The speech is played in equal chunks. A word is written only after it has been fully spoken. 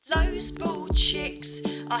Those bald chicks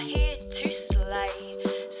are here to slay.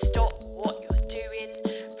 Stop what you're doing,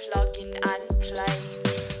 plug in and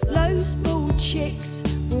play. Those bald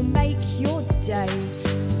chicks will make your day.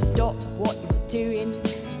 So stop what you're doing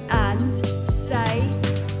and say,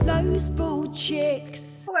 those bald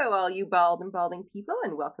chicks. Hello, all you bald and balding people,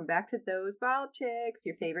 and welcome back to Those Bald Chicks,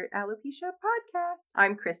 your favorite alopecia podcast.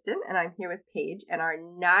 I'm Kristen, and I'm here with Paige and our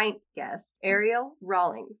ninth guest, Ariel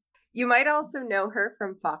Rawlings. You might also know her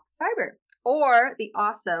from Fox Fiber or the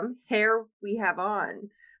awesome Hair We Have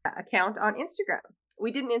On account on Instagram. We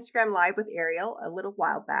did an Instagram live with Ariel a little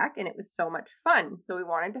while back, and it was so much fun. So we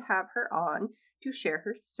wanted to have her on to share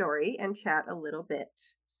her story and chat a little bit.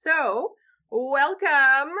 So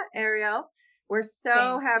welcome, Ariel. We're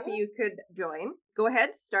so happy you could join. Go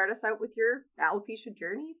ahead, start us out with your alopecia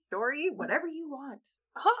journey, story, whatever you want.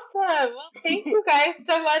 Awesome. Well, thank you guys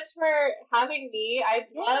so much for having me. I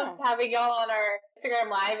loved having y'all on our Instagram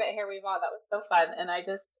live at Hair We've On. That was so fun. And I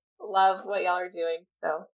just love what y'all are doing.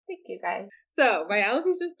 So thank you guys. So my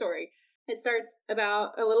alopecia story. It starts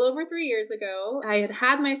about a little over 3 years ago. I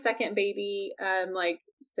had my second baby like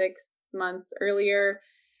 6 months earlier,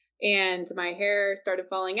 and my hair started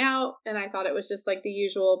falling out, and I thought it was just like the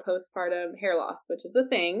usual postpartum hair loss, which is a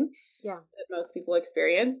thing that most people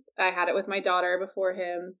experience. I had it with my daughter before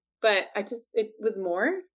him, but it was more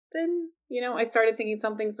than, I started thinking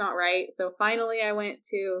something's not right. So finally I went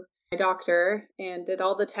to my doctor and did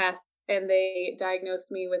all the tests, and they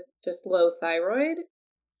diagnosed me with just low thyroid.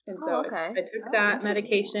 And so I took that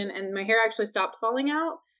medication, and my hair actually stopped falling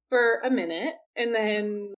out for a minute. And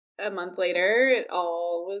then a month later, it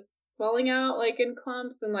all was falling out like in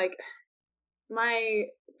clumps, and like my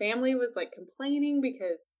family was like complaining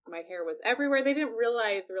because my hair was everywhere. They didn't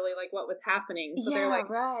realize really like what was happening. So they're like,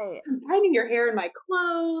 I'm finding your hair in my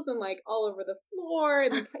clothes and like all over the floor,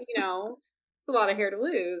 and it's a lot of hair to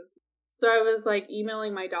lose. So I was like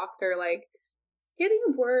emailing my doctor like, it's getting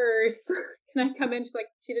worse. Can I come in? She's like,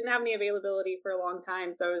 she didn't have any availability for a long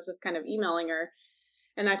time, so I was just kind of emailing her.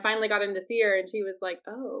 And I finally got in to see her, and she was like,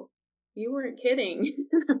 oh, you weren't kidding.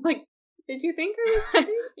 I'm like, did you think I was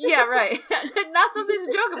kidding? Yeah, right. Not something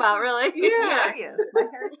to joke about, really. Yeah, yes. My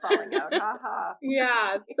hair is falling out. Ha.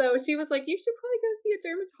 Yeah. So she was like, you should probably go see a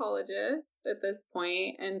dermatologist at this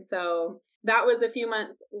point. And so that was a few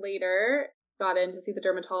months later. Got in to see the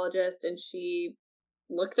dermatologist, and she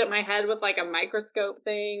looked at my head with like a microscope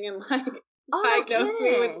thing and like diagnosed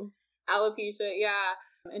me with alopecia. Yeah.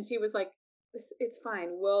 And she was like, it's fine.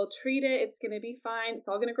 We'll treat it. It's going to be fine. It's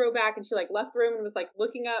all going to grow back. And she like left the room and was like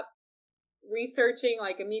looking up, researching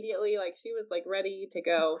like immediately. Like she was like ready to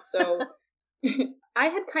go. So I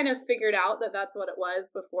had kind of figured out that that's what it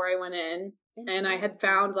was before I went in. And I had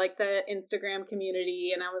found like the Instagram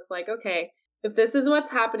community, and I was like, okay, if this is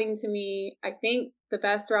what's happening to me, I think the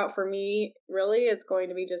best route for me really is going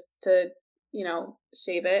to be just to,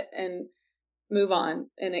 shave it and move on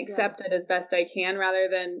and accept it as best I can, rather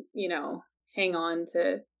than, hang on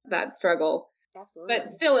to that struggle. Absolutely.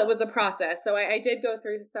 But still, it was a process. So I did go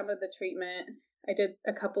through some of the treatment. I did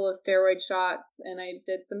a couple of steroid shots, and I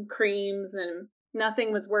did some creams, and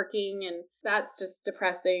nothing was working. And that's just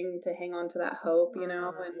depressing to hang on to that hope, And,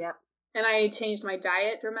 and I changed my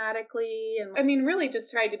diet dramatically. And I mean, really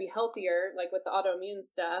just tried to be healthier, like with the autoimmune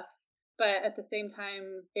stuff. But at the same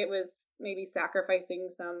time, it was maybe sacrificing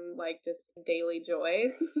some like just daily joy,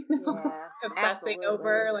 obsessing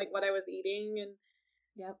over like what I was eating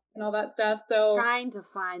and all that stuff. So trying to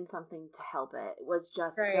find something to help it was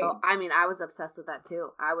just so, I mean, I was obsessed with that too.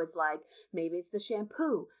 I was like, maybe it's the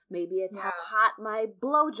shampoo. Maybe it's how hot my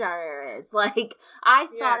blow dryer is. Like, I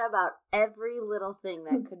thought about every little thing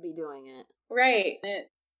that could be doing it. Right.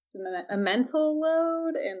 It's a mental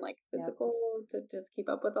load and like physical to just keep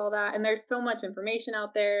up with all that. And there's so much information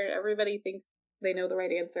out there. Everybody thinks they know the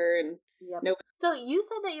right answer, and nope. So you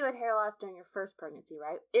said that you had hair loss during your first pregnancy,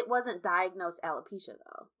 right? It wasn't diagnosed alopecia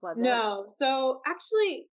though, was it? No. So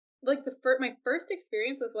actually, like my first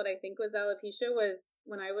experience with what I think was alopecia was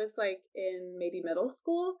when I was like in maybe middle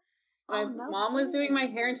school. My mom was doing my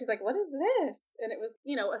hair, and she's like, what is this? And it was,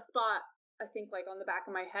 a spot, I think, like on the back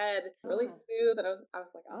of my head, really smooth. And I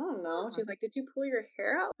was like, I don't know. She's like, did you pull your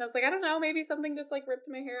hair out? And I was like, I don't know. Maybe something just like ripped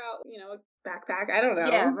my hair out, a backpack. I don't know.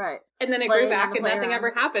 Yeah, right. And then it grew back, and nothing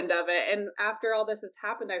ever happened of it. And after all this has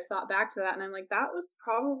happened, I've thought back to that, and I'm like, that was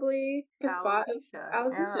probably a spot of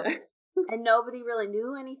alopecia. And nobody really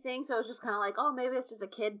knew anything, so it was just kind of like, oh, maybe it's just a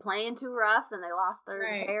kid playing too rough and they lost their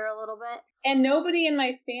hair a little bit. And nobody in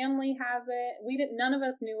my family has it. None of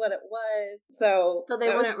us knew what it was. So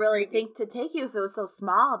they wouldn't really think to take you if it was so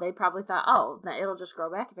small. They probably thought, oh, it'll just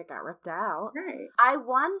grow back if it got ripped out. Right. I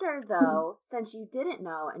wonder, though, since you didn't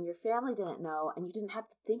know and your family didn't know and you didn't have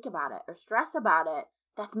to think about it or stress about it,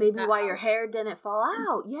 that's maybe why your hair didn't fall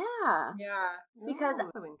out. Yeah. Yeah. Because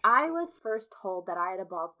I was first told that I had a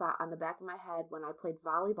bald spot on the back of my head when I played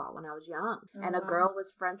volleyball when I was young. And a girl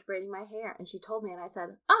was French braiding my hair. And she told me, and I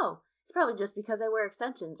said, oh, it's probably just because I wear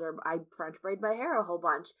extensions or I French braid my hair a whole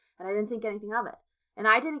bunch. And I didn't think anything of it. And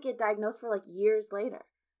I didn't get diagnosed for like years later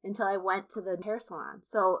until I went to the hair salon.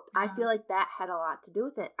 So I feel like that had a lot to do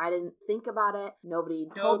with it. I didn't think about it. Nobody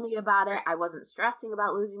told me about it. I wasn't stressing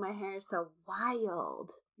about losing my hair. So wild.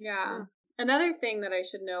 Yeah. Another thing that I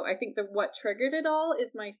should know, I think what triggered it all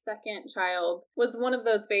is my second child was one of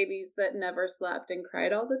those babies that never slept and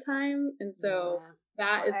cried all the time. And so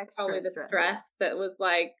that is probably the stress that was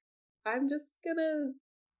like, I'm just gonna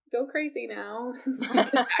go crazy now.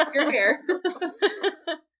 Attack your hair.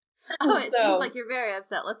 Oh, it seems like you're very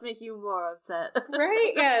upset. Let's make you more upset.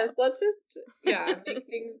 Right? Yes. Let's just, make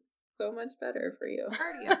things so much better for you.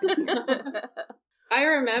 I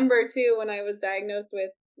remember, too, when I was diagnosed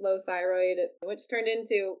with low thyroid, which turned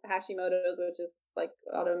into Hashimoto's, which is, like,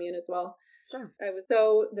 autoimmune as well. Sure. I was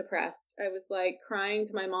so depressed. I was, like, crying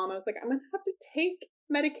to my mom. I was like, I'm going to have to take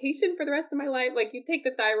medication for the rest of my life. Like, you take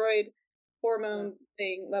the thyroid hormone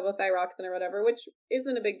thing, levothyroxine or whatever, which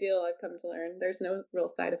isn't a big deal, I've come to learn. There's no real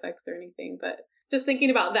side effects or anything, but just thinking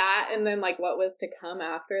about that and then like what was to come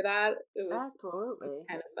after that, it was absolutely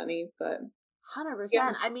kind of funny, but 100%.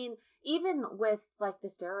 Yeah. I mean, even with like the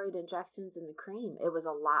steroid injections and the cream, it was a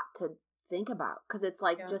lot to think about because it's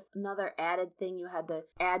like just another added thing you had to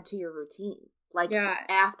add to your routine. Like,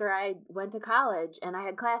 after I went to college and I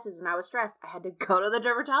had classes and I was stressed, I had to go to the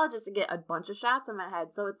dermatologist to get a bunch of shots on my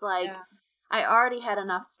head. So it's like, I already had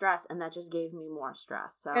enough stress and that just gave me more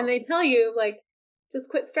stress. So. And they tell you, like, just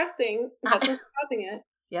quit stressing. That's what's causing it.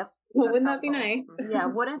 Yep. Well, wouldn't that be nice? Yeah,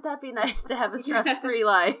 wouldn't that be nice to have a stress-free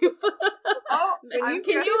life? Oh,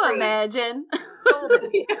 can you imagine?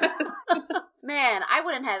 Man, I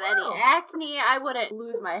wouldn't have any acne. I wouldn't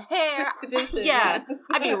lose my hair.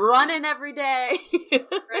 I'd be running every day.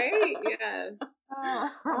 Right? Yes.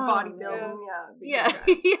 Bodybuilding, yeah,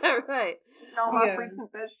 right. All our fruits and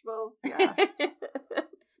vegetables,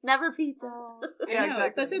 Never pizza. Yeah, exactly.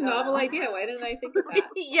 It's such a novel idea. Why didn't I think of that?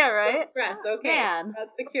 Yeah, right? Stress, okay. Man.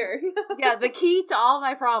 That's the cure. Yeah, the key to all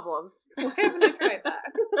my problems. Why haven't I tried that?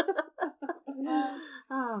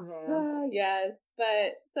 Oh, man. Yes,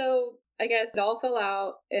 but so I guess it all fell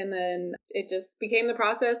out and then it just became the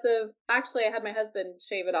process of, actually I had my husband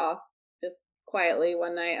shave it off just quietly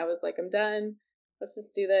one night. I was like, I'm done. Let's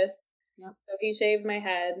just do this. Yep. So he shaved my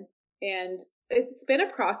head and it's been a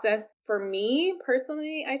process for me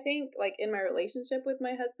personally, I think, like in my relationship with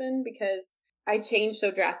my husband, because I changed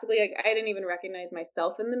so drastically. Like I didn't even recognize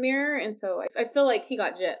myself in the mirror. And so I feel like he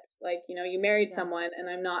got gypped. Like, you know, you married someone and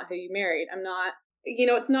I'm not who you married. I'm not, you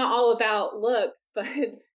know, it's not all about looks, but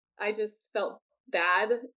I just felt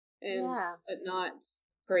bad and not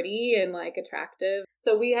pretty and like attractive.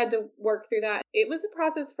 So we had to work through that. It was a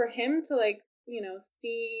process for him to like, you know,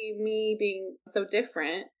 see me being so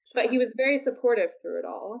different, but he was very supportive through it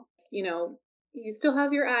all. You know, you still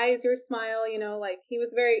have your eyes, your smile, you know, like he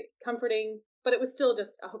was very comforting, but it was still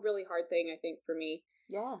just a really hard thing, I think, for me.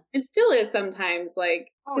 Yeah. It still is sometimes, like,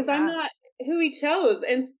 because I'm not who he chose.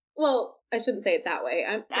 And, well, I shouldn't say it that way.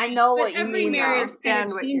 I know what you mean. Every marriage kind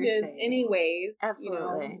of changes anyways.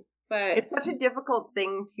 Absolutely. You know? But it's such a difficult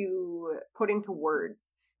thing to put into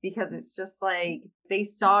words because it's just like they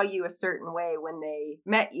saw you a certain way when they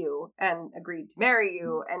met you and agreed to marry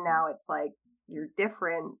you. And now it's like you're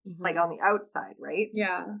different, like on the outside, right?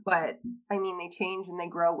 Yeah. But I mean, they change and they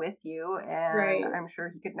grow with you. And I'm sure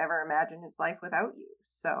he could never imagine his life without you.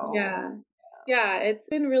 So yeah, it's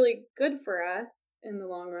been really good for us in the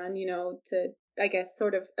long run, you know, to, I guess,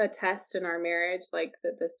 sort of attest in our marriage, like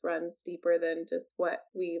that this runs deeper than just what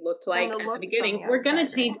we looked like at the beginning. We're going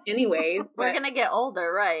to change anyways. We're going to get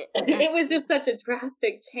older, right? It was just such a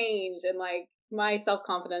drastic change. And like my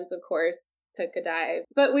self-confidence, of course, took a dive.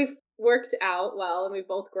 But we've worked out well and we've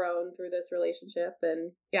both grown through this relationship.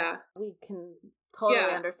 And we can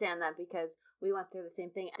totally understand that because we went through the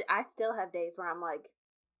same thing. I still have days where I'm like,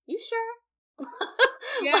 you sure?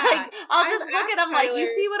 Yeah, like I'll just look at him like, you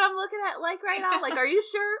see what I'm looking at like right now? Like, are you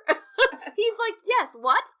sure? He's like, yes,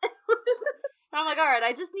 what? I'm like, all right,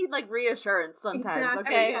 I just need like reassurance sometimes,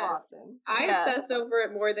 okay? So often. I obsess over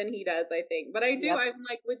it more than he does, I think. But I do. Yep. I'm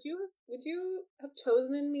like, would you have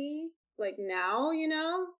chosen me like now? You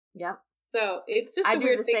know? Yep. So it's just I a do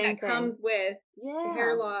weird the thing same that comes with Yeah.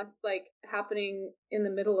 hair loss, like happening in the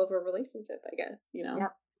middle of a relationship. I guess, you know.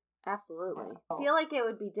 Yep. Absolutely. I feel like it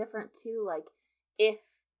would be different too, like if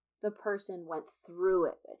the person went through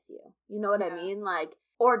it with you. You know what I mean? Like,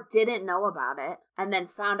 or didn't know about it and then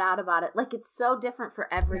found out about it. Like, it's so different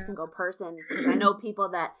for every single person, because I know people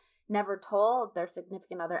that never told their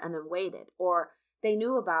significant other and then waited, or they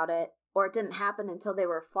knew about it, or it didn't happen until they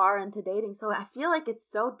were far into dating. So I feel like it's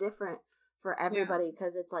so different for everybody,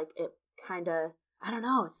 because it's like, it kind of, I don't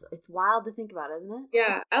know, it's wild to think about, isn't it?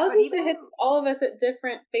 Yeah. Alopecia hits all of us at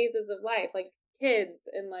different phases of life, like kids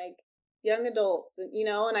and like young adults, and you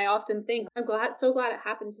know, and I often think I'm so glad it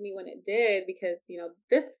happened to me when it did, because you know,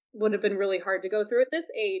 this would have been really hard to go through at this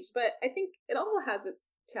age, but I think it all has its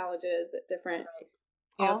challenges at different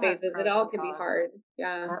phases. It all can be hard.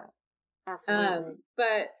 Yeah. Absolutely.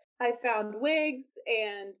 But I found wigs,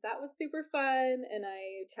 and that was super fun, and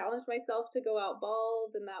I challenged myself to go out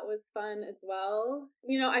bald, and that was fun as well.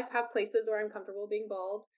 You know, I have places where I'm comfortable being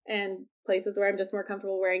bald and places where I'm just more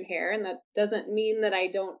comfortable wearing hair, and that doesn't mean that I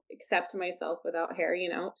don't accept myself without hair, you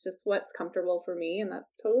know. It's just what's comfortable for me, and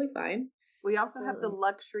that's totally fine. We also have the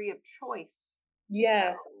luxury of choice.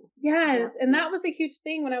 Yes. Yes. And that was a huge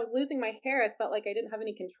thing. When I was losing my hair, I felt like I didn't have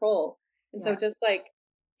any control. And so just like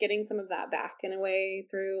getting some of that back in a way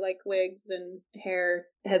through like wigs and hair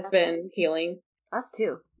has been healing. Us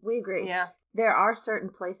too. We agree. Yeah. There are certain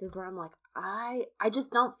places where I'm like, I just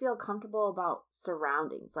don't feel comfortable about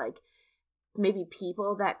surroundings. Like maybe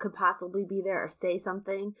people that could possibly be there or say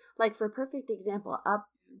something. Like for a perfect example, up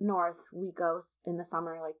north, we go in the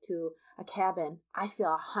summer like to a cabin. I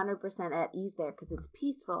feel 100% at ease there because it's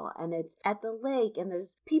peaceful and it's at the lake and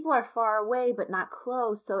there's people are far away but not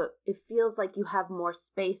close, so it feels like you have more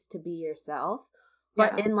space to be yourself.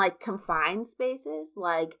 But in like confined spaces,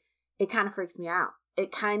 like it kind of freaks me out.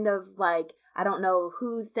 It kind of like, I don't know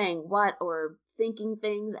who's saying what or thinking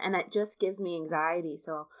things, and it just gives me anxiety.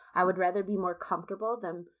 So I would rather be more comfortable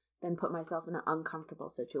than put myself in an uncomfortable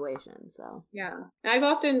situation. So yeah, I've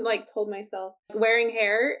often like told myself wearing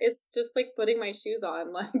hair is just like putting my shoes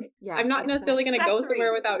on. Like I'm not necessarily going to go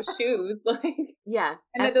somewhere without shoes. Like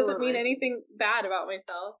and it doesn't mean anything bad about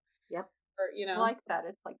myself. Yep. Or you know, I like that.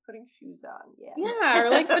 It's like putting shoes on. Yeah, or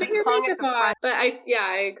like putting your makeup on. But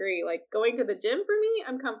I agree. Like going to the gym for me,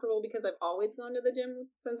 I'm comfortable because I've always gone to the gym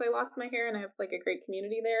since I lost my hair, and I have like a great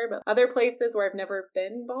community there. But other places where I've never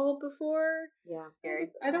been bald before,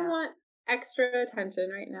 I don't want extra attention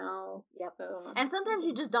right now. Yep. So. And sometimes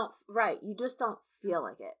you just don't. You just don't feel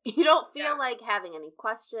like it. You don't feel like having any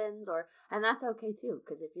questions, and that's okay too.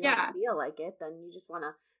 Because if you don't feel like it, then you just want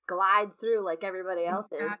to glide through like everybody else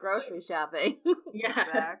is grocery shopping.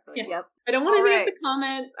 Exactly. Yep. I don't want any of the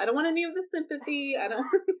comments. I don't want any of the sympathy. I don't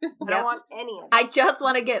want any of it. I just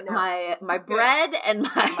want to get my bread and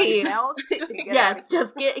my milk. Yes,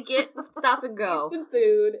 just get stuff and go. Get some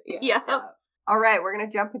food. Yeah. All right, we're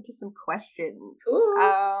gonna jump into some questions.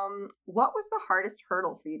 Ooh. What was the hardest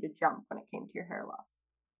hurdle for you to jump when it came to your hair loss?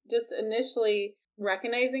 Just initially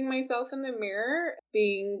recognizing myself in the mirror,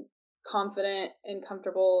 being confident and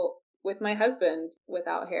comfortable with my husband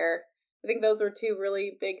without hair. I think those were two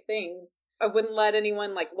really big things. I wouldn't let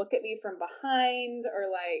anyone like look at me from behind, or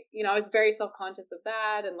like, you know, I was very self-conscious of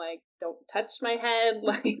that, and like, don't touch my head,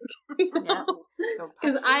 like,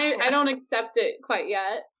 because I don't accept it quite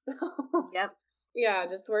yet. Yep. Yeah,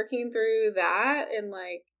 just working through that and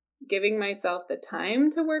like giving myself the time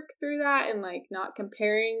to work through that, and like not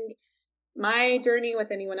comparing my journey with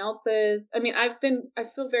anyone else's. I mean, I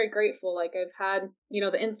feel very grateful. Like I've had, you know,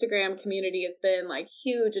 the Instagram community has been like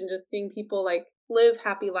huge, and just seeing people like live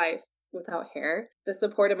happy lives without hair. The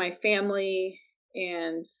support of my family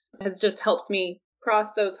and has just helped me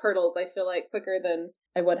cross those hurdles, I feel like, quicker than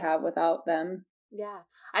I would have without them. Yeah.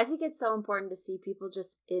 I think it's so important to see people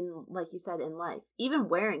just in, like you said, in life, even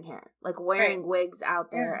wearing hair, like wearing wigs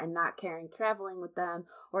out there and not caring, traveling with them,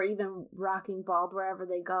 or even rocking bald wherever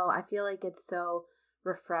they go. I feel like it's so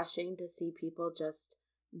refreshing to see people just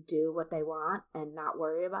do what they want and not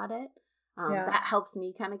worry about it. That helps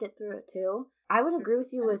me kind of get through it too. I would agree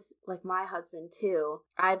with you with like my husband too.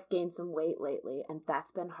 I've gained some weight lately, and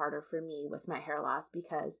that's been harder for me with my hair loss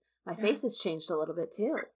because my face has changed a little bit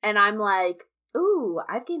too. And I'm like, ooh,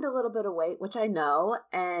 I've gained a little bit of weight, which I know,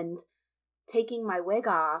 and taking my wig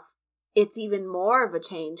off, it's even more of a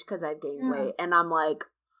change because I've gained weight. And I'm like,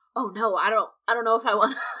 oh no, I don't know if I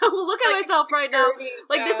want to look at Like myself right now.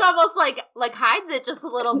 Like this yeah. almost like hides it just a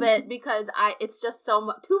little bit because it's just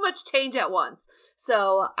too much change at once.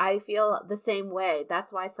 So I feel the same way.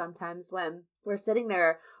 That's why sometimes when we're sitting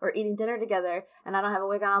there or eating dinner together and I don't have a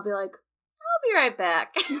wig on, I'll be like, I'll be right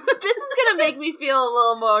back. This is going to make me feel a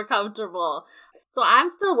little more comfortable. So I'm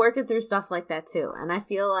still working through stuff like that too. And I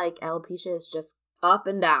feel like alopecia is just up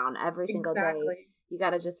and down every single day. You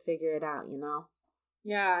got to just figure it out, you know?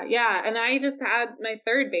 Yeah. Yeah. And I just had my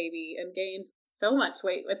third baby and gained so much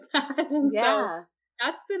weight with that. And so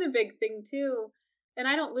that's been a big thing too. And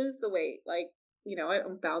I don't lose the weight. Like, you know, I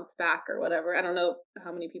don't bounce back or whatever. I don't know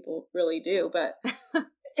how many people really do, but it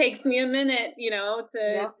takes me a minute, you know, to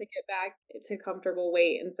get back to comfortable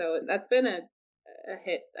weight. And so that's been a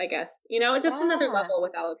hit, I guess. You know, it's just another level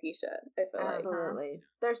with alopecia, I feel Absolutely.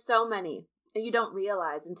 There's so many. And you don't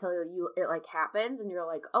realize until it like happens and you're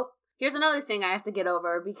like, oh, here's another thing I have to get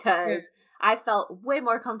over because I felt way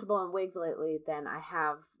more comfortable in wigs lately than I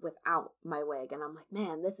have without my wig. And I'm like,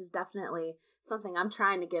 man, this is definitely something I'm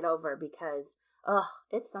trying to get over because,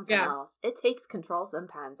 it's something else. It takes control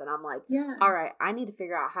sometimes. And I'm like, all right, I need to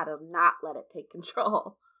figure out how to not let it take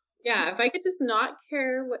control. Yeah, if I could just not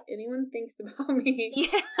care what anyone thinks about me.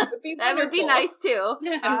 Yeah, that would be nice too.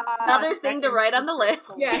 Yeah. Another thing to write on the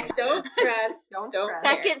list. Yeah, don't stress. Don't stress.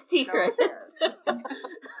 Second secret.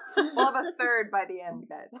 We'll have a third by the end,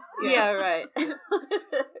 guys. Yeah, right.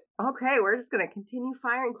 Okay, we're just going to continue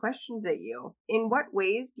firing questions at you. In what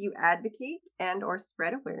ways do you advocate and or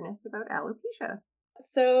spread awareness about alopecia?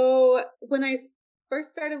 So when I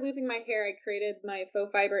first started losing my hair, I created my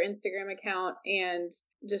faux fiber Instagram account and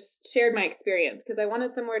just shared my experience because I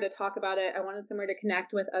wanted somewhere to talk about it. I wanted somewhere to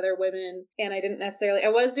connect with other women. And I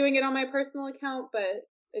was doing it on my personal account, but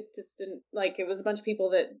it just didn't, like, it was a bunch of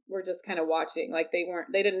people that were just kind of watching. Like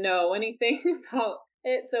they didn't know anything about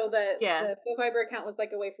it. So the faux fiber account was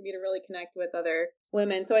like a way for me to really connect with other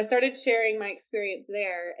women. So I started sharing my experience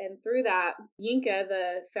there. And through that, Yinka,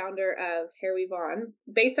 the founder of Hair Weave On,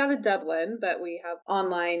 based out of Dublin, but we have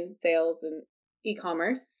online sales and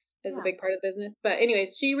e-commerce is a big part of the business. But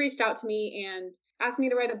anyways, she reached out to me and asked me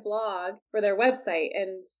to write a blog for their website.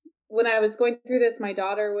 And when I was going through this, my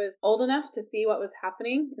daughter was old enough to see what was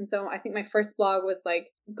happening. And so I think my first blog was like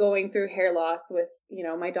going through hair loss with, you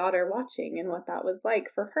know, my daughter watching and what that was like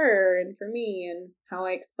for her and for me and how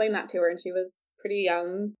I explained that to her. And she was pretty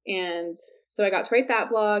young. And so I got to write that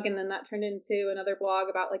blog, and then that turned into another blog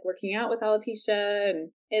about like working out with alopecia,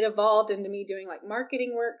 and it evolved into me doing like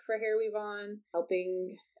marketing work for Hair Weave On,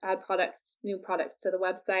 helping add new products to the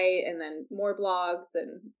website, and then more blogs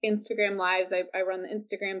and Instagram lives. I run the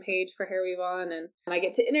Instagram page for Hair Weave On, and I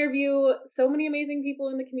get to interview so many amazing people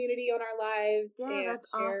in the community on our lives. Yeah, and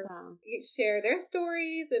that's awesome. Share their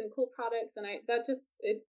stories and cool products, and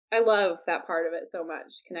I love that part of it so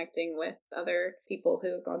much, connecting with other people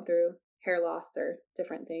who have gone through hair loss or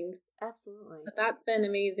different things. Absolutely. But that's been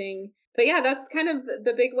amazing. But yeah, that's kind of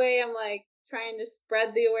the big way I'm like trying to spread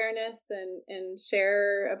the awareness and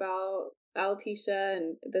share about alopecia,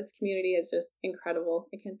 and this community is just incredible.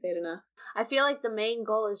 I can't say it enough. I feel like the main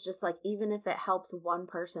goal is just like, even if it helps one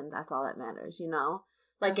person, that's all that matters, you know?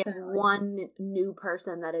 Like Definitely. If one new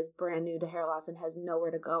person that is brand new to hair loss and has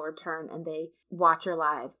nowhere to go or turn, and they watch your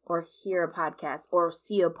live or hear a podcast or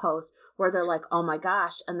see a post where they're like, oh my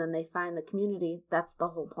gosh, and then they find the community, that's the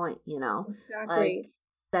whole point, you know? Exactly. Like,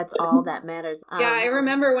 that's all that matters. Yeah, I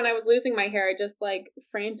remember when I was losing my hair, I just like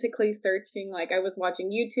frantically searching, like I was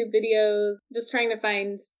watching YouTube videos, just trying to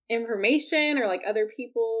find information or like other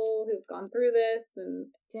people who've gone through this. And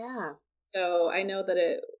yeah. So I know that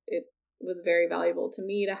it was very valuable to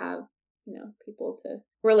me to have, you know, people to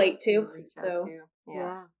relate to. So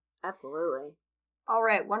yeah, absolutely. All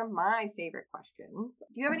right, one of my favorite questions.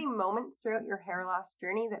 Do you have any moments throughout your hair loss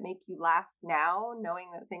journey that make you laugh now,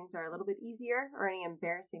 knowing that things are a little bit easier, or any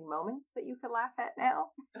embarrassing moments that you could laugh at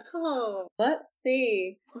now? Oh, let's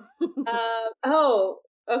see.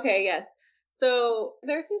 Okay, yes. So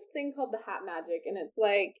there's this thing called the hat magic, and it's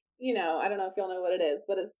like, you know, I don't know if y'all know what it is,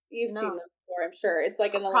 but you've seen them before, I'm sure. It's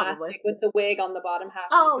like an elastic with the wig on the bottom half.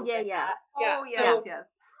 Oh, yeah. Oh, yes, yes.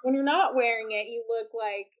 When you're not wearing it, you look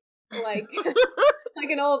like like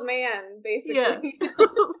an old man, basically. Yeah.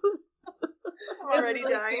 I'm already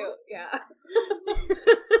really dying. Cute. Yeah.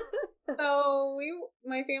 So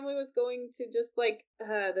my family was going to just like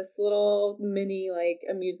this little mini like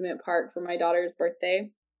amusement park for my daughter's birthday.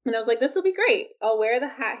 And I was like, this will be great. I'll wear the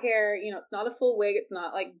hat hair. You know, it's not a full wig. It's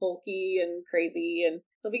not like bulky and crazy, and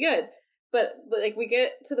it'll be good. But like we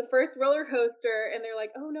get to the first roller coaster and they're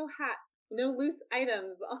like, oh, no hats, no loose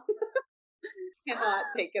items on Cannot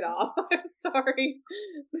take it off. I'm sorry.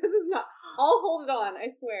 This is not. I'll hold it on. I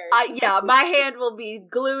swear. Yeah, my hand will be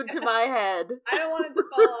glued to my head. I don't want it to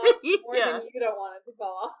fall off more than you don't want it to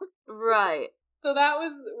fall off. Right. So that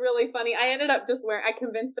was really funny. I ended up just wearing. I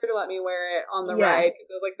convinced her to let me wear it on the ride because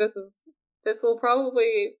I was like, this will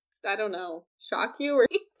probably, I don't know, shock you or.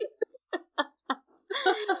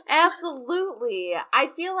 Absolutely. I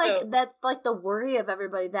feel like that's like the worry of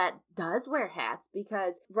everybody that does wear hats,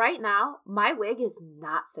 because right now my wig is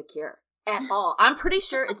not secure at all. I'm pretty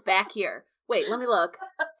sure it's back here. Wait, let me look.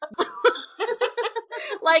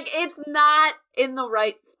 Like, it's not in the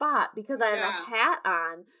right spot because I have a hat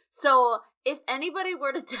on. So if anybody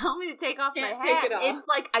were to tell me to take off my hat, it's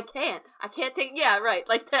like I can't take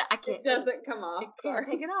like that. I can't. It doesn't come off. I can't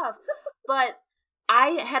take it off. But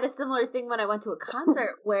I had a similar thing when I went to a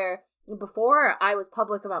concert where before I was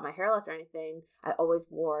public about my hair loss or anything, I always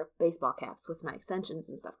wore baseball caps with my extensions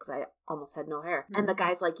and stuff because I almost had no hair. Mm-hmm. And the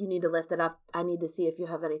guy's like, you need to lift it up. I need to see if you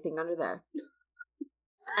have anything under there.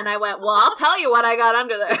 And I went, well, I'll tell you what I got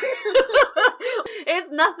under there.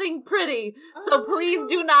 It's nothing pretty. So please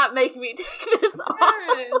do not make me take this off.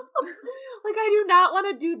 Like, I do not want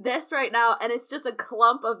to do this right now. And it's just a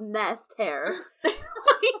clump of nest hair.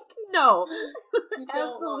 No,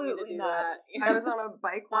 absolutely not. I was on a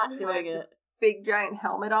bike once doing it. Big giant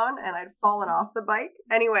helmet on, and I'd fallen off the bike.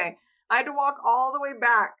 Anyway, I had to walk all the way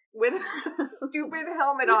back with a stupid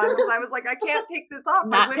helmet on because I was like, I can't take this off.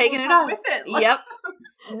 Not taking it off. With it. Like, yep.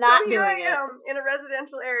 Not so doing it. Here I am in a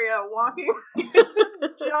residential area walking with this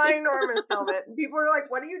ginormous helmet. And people are like,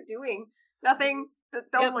 what are you doing? Nothing.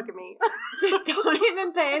 Don't look at me. Just don't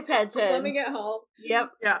even pay attention. Let me get home.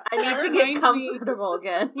 Yep. Yeah. I need to get comfortable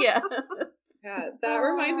again. Yeah. Yeah. That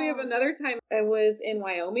reminds me of another time I was in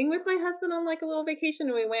Wyoming with my husband on like a little vacation,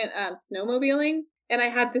 and we went snowmobiling, and I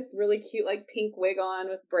had this really cute like pink wig on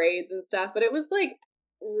with braids and stuff, but it was like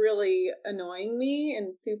really annoying me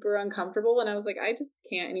and super uncomfortable, and I was like, I just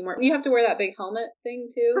can't anymore. You have to wear that big helmet thing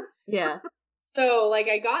too. Yeah. So, like,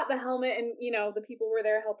 I got the helmet and, you know, the people were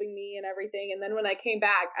there helping me and everything. And then when I came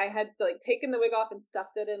back, I had, like, taken the wig off and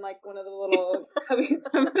stuffed it in, like, one of the little cubbies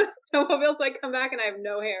of the snowmobile. So I come back and I have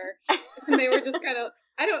no hair. And they were just kind of,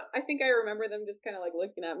 I think I remember them just kind of, like,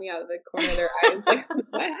 looking at me out of the corner of their eyes. Like,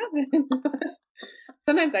 what happened?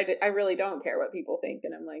 Sometimes I really don't care what people think.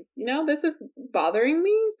 And I'm like, you know, this is bothering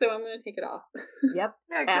me, so I'm going to take it off. Yep.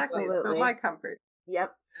 Yeah, exactly. Absolutely. For my comfort.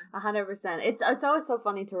 Yep. 100%. It's always so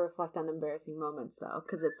funny to reflect on embarrassing moments, though,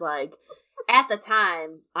 because it's like, at the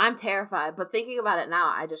time, I'm terrified, but thinking about it now,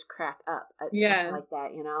 I just crack up at stuff like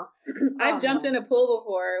that, you know? I've jumped in a pool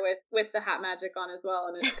before with the hat magic on as well,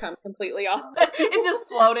 and it's come completely off. It's just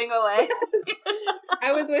floating away.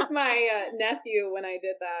 I was with my nephew when I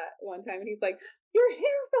did that one time, and he's like, your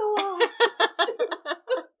hair fell off.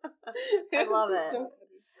 I love it. So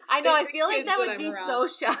I know, I feel like that would be so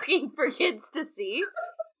shocking for kids to see.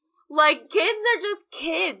 Like, kids are just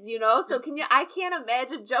kids, you know? So I can't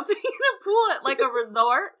imagine jumping in a pool at, like, a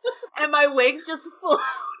resort, and my wig's just floating.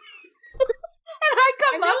 And I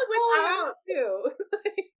come up without, too.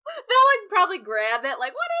 They'll, like, probably grab it,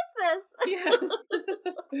 like, what is this? Yes.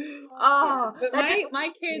 Oh. But my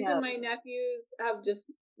kids and my nephews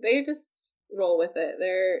they just roll with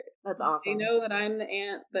it. That's awesome. They know that I'm the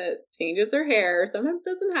aunt that changes her hair, sometimes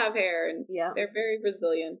doesn't have hair, and they're very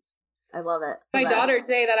resilient. I love it. My daughter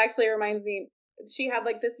today, that actually reminds me, she had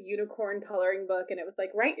like this unicorn coloring book, and it was like,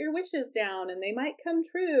 write your wishes down and they might come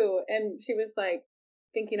true. And she was like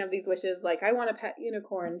thinking of these wishes, like, I want a pet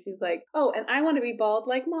unicorn. She's like, oh, and I want to be bald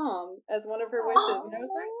like mom as one of her wishes. And I was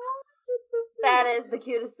like, that's so sweet. That is the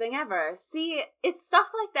cutest thing ever. See, it's stuff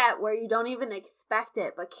like that where you don't even expect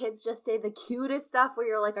it, but kids just say the cutest stuff where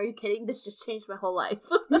you're like, are you kidding? This just changed my whole life.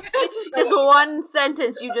 This one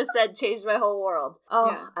sentence you just said changed my whole world.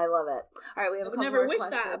 Oh, yeah. I love it. All right, we have a couple more questions.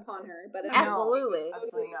 I would never wish that upon her, but absolutely.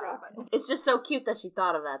 It's just so cute that she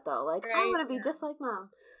thought of that, though. Like, I want to be just like mom.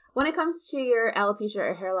 When it comes to your alopecia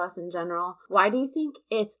or hair loss in general, why do you think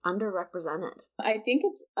it's underrepresented? I think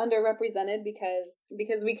it's underrepresented because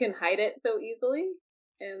we can hide it so easily,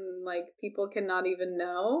 and like people cannot even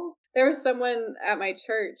know. There was someone at my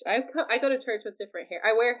church. I go to church with different hair.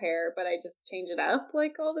 I wear hair, but I just change it up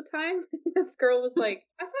like all the time. This girl was like,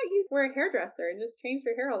 I thought you'd wear a hairdresser and just change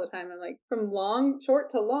your hair all the time. I'm like, from short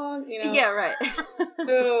to long, you know? Yeah, right.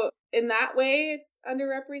 So in that way, it's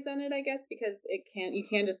underrepresented, I guess, because you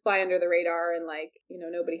can just fly under the radar and like, you know,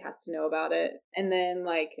 nobody has to know about it. And then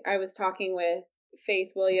like I was talking with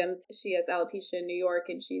Faith Williams. She has alopecia in New York,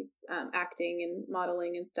 and she's acting and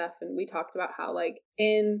modeling and stuff. And we talked about how like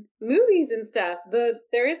in movies and stuff,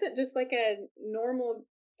 there isn't just like a normal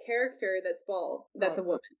character that's bald, that's a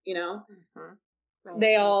woman, you know? Mm-hmm. Right.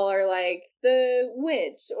 They all are like the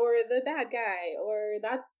witch or the bad guy or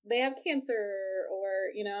they have cancer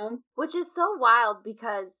or, you know. Which is so wild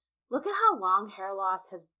because look at how long hair loss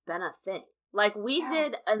has been a thing. Like, we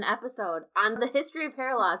did an episode on the history of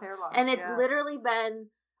hair loss, and it's literally been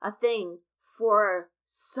a thing for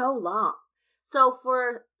so long. So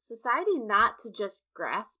for society not to just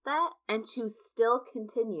grasp that and to still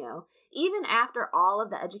continue, even after all of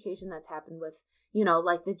the education that's happened with, you know,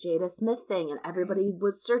 like the Jada Smith thing, and everybody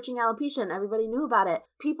was searching alopecia and everybody knew about it,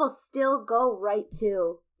 people still go right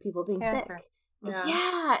to people being Cancer. sick.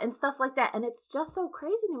 Yeah, and stuff like that. And it's just so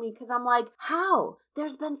crazy to me because I'm like, how?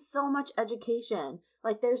 There's been so much education.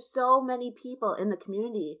 Like, there's so many people in the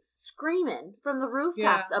community screaming from the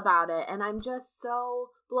rooftops about it. And I'm just so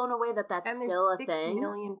blown away that that's still a thing. And there's 6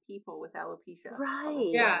 million people with alopecia. Right.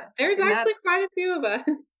 Yeah, there's actually quite a few of us.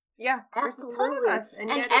 Yeah, absolutely. Us,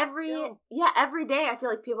 and every day I feel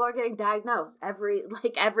like people are getting diagnosed. Every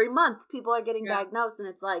month people are getting diagnosed, and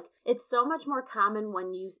it's like it's so much more common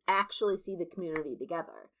when you actually see the community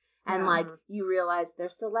together. And like you realize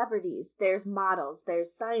there's celebrities, there's models,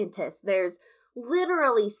 there's scientists, there's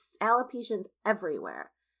literally alopecians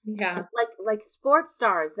everywhere. Yeah. Like sports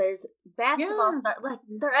stars, there's basketball stars, like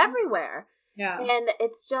they're everywhere. Yeah. And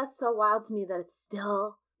it's just so wild to me that it's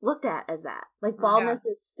still looked at as that. Like, baldness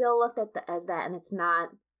is still looked at as that, and it's not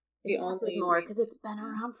accepted more because it's been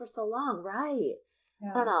around for so long, right? Yeah.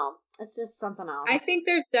 I don't know. It's just something else. I think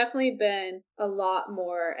there's definitely been a lot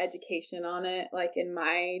more education on it, like in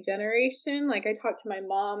my generation. Like, I talked to my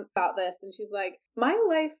mom about this, and she's like, my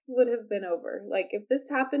life would have been over. Like, if this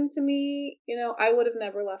happened to me, you know, I would have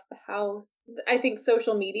never left the house. I think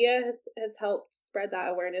social media has helped spread that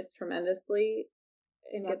awareness tremendously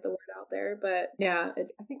and get the word out there. But yeah,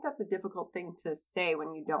 I think that's a difficult thing to say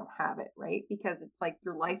when you don't have it, right? Because it's like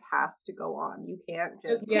your life has to go on. You can't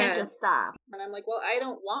just stop. And I'm like, well, I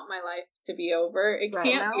don't want my life to be over. It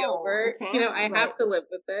can't be over. You know, I have to live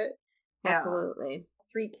with it. Yeah. Absolutely.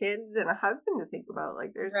 3 kids and a husband to think about.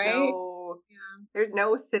 Like, there's there's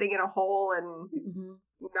no sitting in a hole and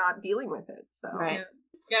not dealing with it. So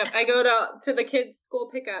yeah, I go to the kids' school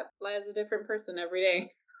pickup as a different person every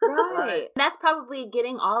day. Right. That's probably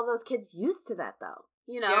getting all those kids used to that, though.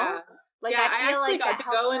 You know? Yeah. Like, I feel actually like got to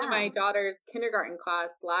go into my daughter's kindergarten class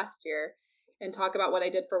last year and talk about what I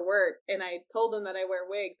did for work. And I told them that I wear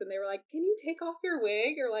wigs, and they were like, can you take off your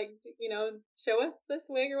wig or, like, you know, show us this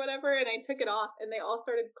wig or whatever? And I took it off, and they all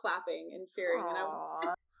started clapping and cheering. Aww. And I was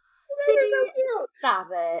like, they're so cute. Stop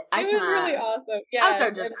it. It was really awesome. Yes, I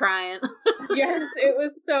started just crying. Yes, it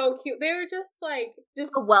was so cute. They were just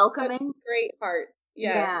so welcoming. Great hearts.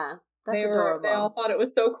 Yeah, that's adorable. They all thought it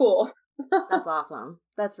was so cool. That's awesome.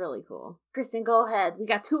 That's really cool. Kristen, go ahead. We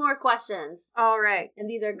got 2 more questions. All right. And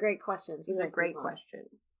these are great questions. These are great questions.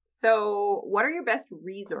 So, what are your best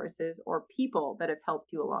resources or people that have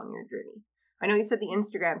helped you along your journey? I know you said the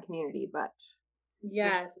Instagram community, but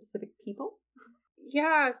specific people?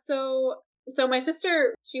 Yeah, so my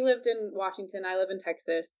sister, she lived in Washington. I live in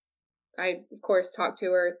Texas. I, of course, talked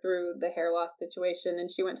to her through the hair loss situation, and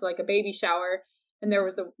she went to like a baby shower, and there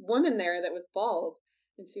was a woman there that was bald,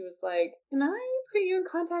 and she was like, can I put you in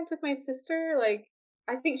contact with my sister? Like,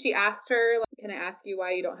 I think she asked her, like, can I ask you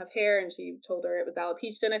why you don't have hair? And she told her it was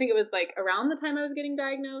alopecia, and I think it was like around the time I was getting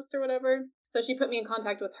diagnosed or whatever. So she put me in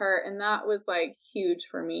contact with her, and that was like huge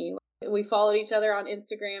for me. We followed each other on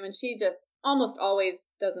Instagram, and she just almost always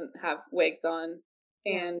doesn't have wigs on.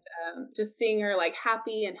 And just seeing her like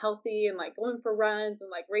happy and healthy and like going for runs and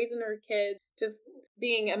like raising her kid, just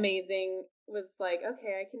being amazing, was like,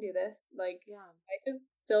 okay, I can do this. Like, life is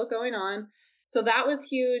still going on. So that was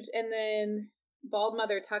huge. And then Bald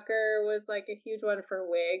Mother Tucker was like a huge one for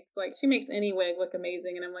wigs. Like, she makes any wig look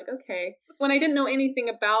amazing. And I'm like, okay. When I didn't know anything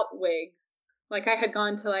about wigs, like, I had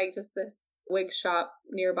gone to like just this wig shop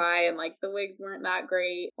nearby, and like the wigs weren't that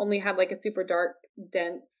great. Only had like a super dark,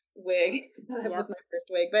 dense wig. That was my first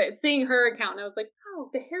wig. But seeing her account, and I was like, wow,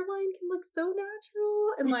 the hairline can look so natural,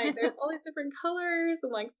 and like there's all these different colors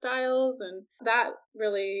and like styles, and that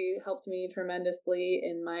really helped me tremendously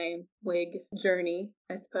in my wig journey,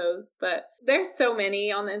 I suppose. But there's so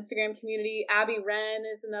many on the Instagram community. Abby Wren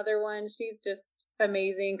is another one. She's just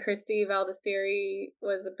amazing. Christy Valdesiri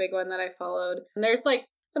was a big one that I followed. And there's like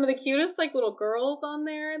some of the cutest like little girls on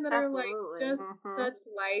there that are like just such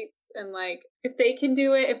lights, and like if they can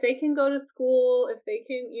do it, if they can go to school, if they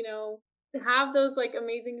can, you know, have those like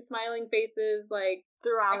amazing smiling faces, like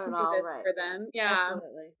throughout I can it do all, this right? for them. Yeah,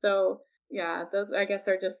 absolutely. So yeah, those I guess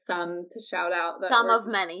are just some to shout out. That some of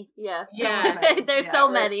many, yeah. Yeah, there's so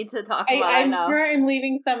many to talk about. I'm sure I'm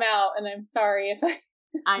leaving some out, and I'm sorry if I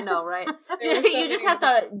I know, right? You just have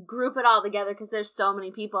to group it all together because there's so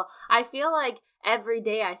many people. I feel like every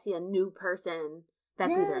day I see a new person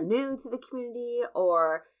that's either new to the community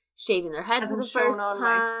or shaving their head for the first time.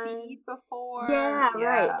 My feed before. Yeah,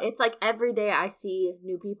 right. It's like every day I see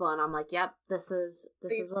new people and I'm like, yep, this is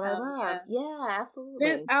what I love. Yeah, absolutely.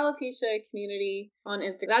 The alopecia community on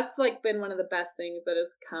Instagram, that's like been one of the best things that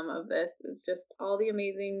has come of this, is just all the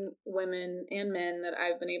amazing women and men that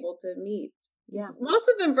I've been able to meet. Yeah. Most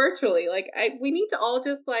of them virtually. Like, we need to all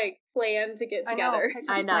just like plan to get together.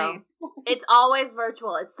 I know. It's always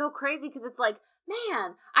virtual. It's so crazy because it's like,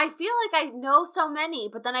 man, I feel like I know so many,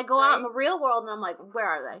 but then I go out in the real world and I'm like, where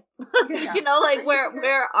are they? You know, like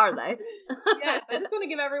where are they? Yes, I just want to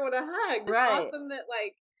give everyone a hug. It's awesome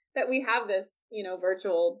that we have this,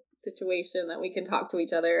 virtual situation that we can talk to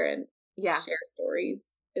each other and share stories.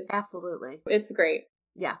 Absolutely. It's great.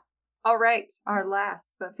 Yeah. All right, our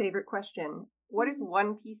last but favorite question. What is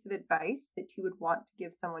one piece of advice that you would want to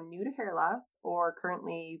give someone new to hair loss or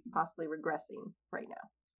currently possibly regressing right now?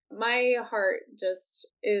 My heart just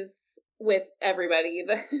is with everybody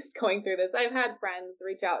that is going through this. I've had friends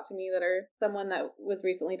reach out to me that are someone that was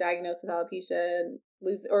recently diagnosed with alopecia and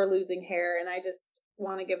losing hair, and I just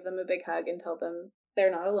want to give them a big hug and tell them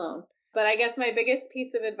they're not alone. But I guess my biggest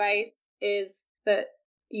piece of advice is that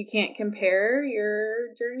you can't compare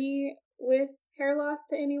your journey with hair loss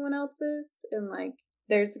to anyone else's, and like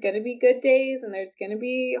there's going to be good days and there's going to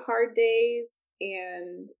be hard days.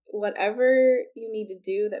 And whatever you need to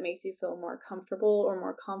do that makes you feel more comfortable or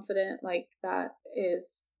more confident, like that is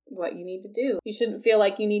what you need to do. You shouldn't feel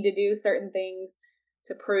like you need to do certain things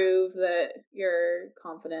to prove that you're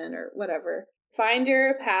confident or whatever. Find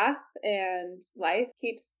your path and life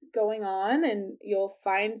keeps going on and you'll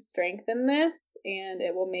find strength in this and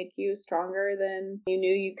it will make you stronger than you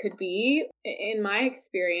knew you could be. In my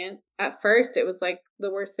experience, at first it was like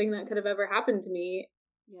the worst thing that could have ever happened to me.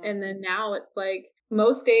 Yeah. And then now it's like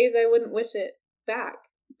most days I wouldn't wish it back.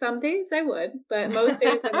 Some days I would, but most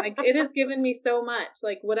days I'm like, it has given me so much.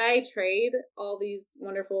 Like, would I trade all these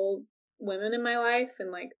wonderful women in my life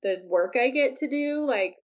and like the work I get to do?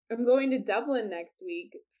 Like, I'm going to Dublin next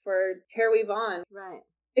week for Hair Weave On. Right.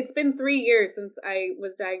 It's been 3 years since I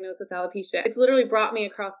was diagnosed with alopecia. It's literally brought me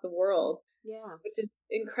across the world. Yeah. Which is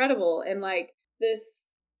incredible. And like this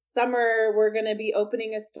summer, we're going to be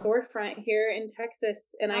opening a storefront here in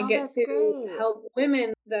Texas, and I get to help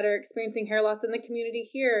women that are experiencing hair loss in the community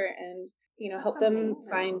here and, help them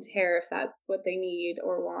find hair if that's what they need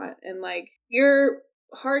or want. And like your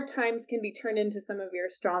hard times can be turned into some of your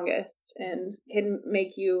strongest and can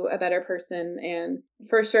make you a better person. And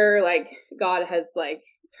for sure, like God has like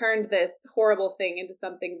turned this horrible thing into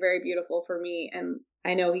something very beautiful for me. And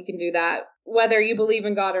I know he can do that, whether you believe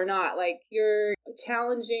in God or not. Like your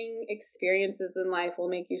challenging experiences in life will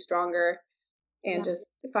make you stronger, and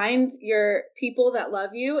just find your people that love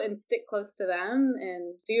you and stick close to them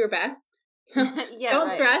and do your best.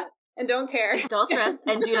 Don't stress and don't care. Don't stress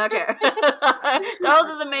and do not care. Those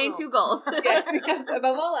are the main two goals. Yes.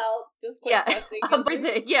 Above all else, just quit stressing.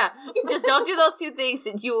 Everything. Yeah. Just don't do those two things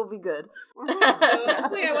and you will be good. So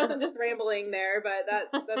hopefully I wasn't just rambling there, but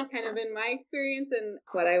that's kind of been my experience and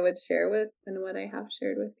what I would share with and what I have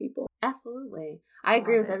shared with people. Absolutely. I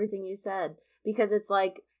agree with everything you said, because it's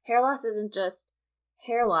like hair loss isn't just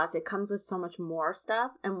hair loss. It comes with so much more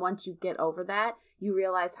stuff. And once you get over that, you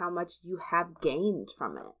realize how much you have gained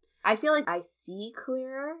from it. I feel like I see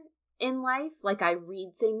clearer in life. Like I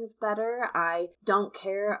read things better. I don't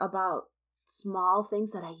care about small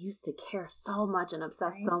things that I used to care so much and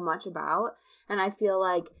obsess so much about. And I feel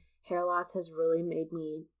like hair loss has really made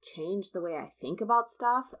me change the way I think about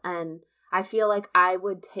stuff. And I feel like I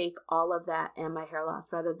would take all of that and my hair loss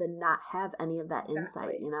rather than not have any of that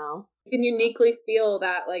insight, You can uniquely feel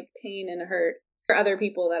that like pain and hurt for other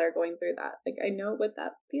people that are going through that. Like I know what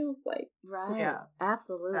that feels like. Right. Yeah.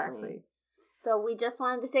 Absolutely. Exactly. So we just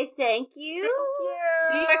wanted to say thank you.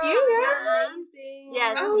 Thank you. Amazing.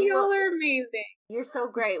 Yes. Y'all are amazing. You're so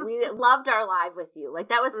great. We loved our live with you. Like,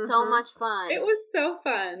 that was so much fun. It was so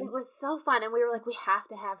fun. It was so fun. And we were like, we have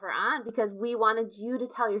to have her on because we wanted you to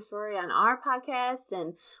tell your story on our podcast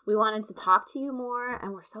and we wanted to talk to you more.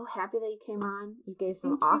 And we're so happy that you came on. You gave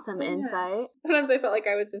some awesome insight. Sometimes I felt like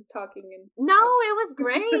I was just talking. No, it was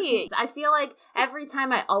great. I feel like every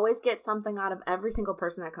time I always get something out of every single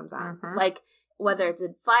person that comes on. Like, whether it's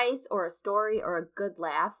advice or a story or a good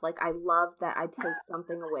laugh, like I love that I take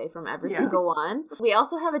something away from every single one. We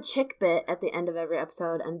also have a chick bit at the end of every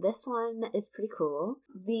episode, and this one is pretty cool.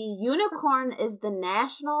 The unicorn is the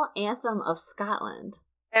national anthem of Scotland.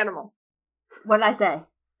 Animal. What did I say?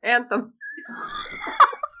 Anthem.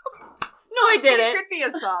 I didn't. It could be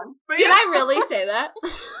a song. But Did I really say that?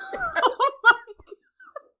 Oh my God.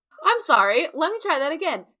 I'm sorry. Let me try that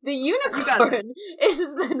again. The unicorn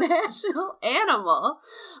is the national animal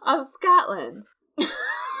of Scotland. You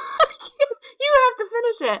have to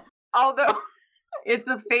finish it. Although it's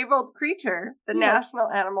a fabled creature, the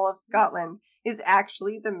national animal of Scotland is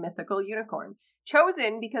actually the mythical unicorn,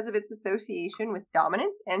 chosen because of its association with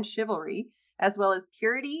dominance and chivalry, as well as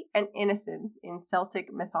purity and innocence in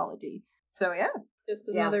Celtic mythology. So, yeah. Just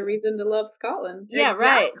another reason to love Scotland. Yeah,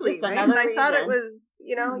 exactly, right. Just another reason. I thought it was,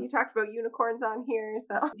 you talked about unicorns on here,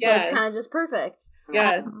 so it's kind of just perfect.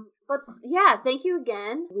 Yes. But yeah, thank you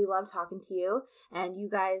again. We love talking to you, and you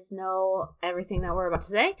guys know everything that we're about to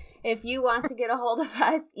say. If you want to get a hold of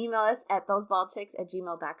us, email us at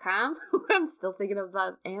thosebaldchicks@gmail.com. I'm still thinking of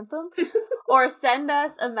that anthem. Or send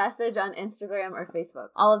us a message on Instagram or Facebook.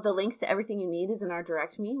 All of the links to everything you need is in our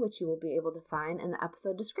direct me, which you will be able to find in the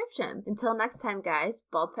episode description. Until next time, guys,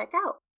 bald peck out.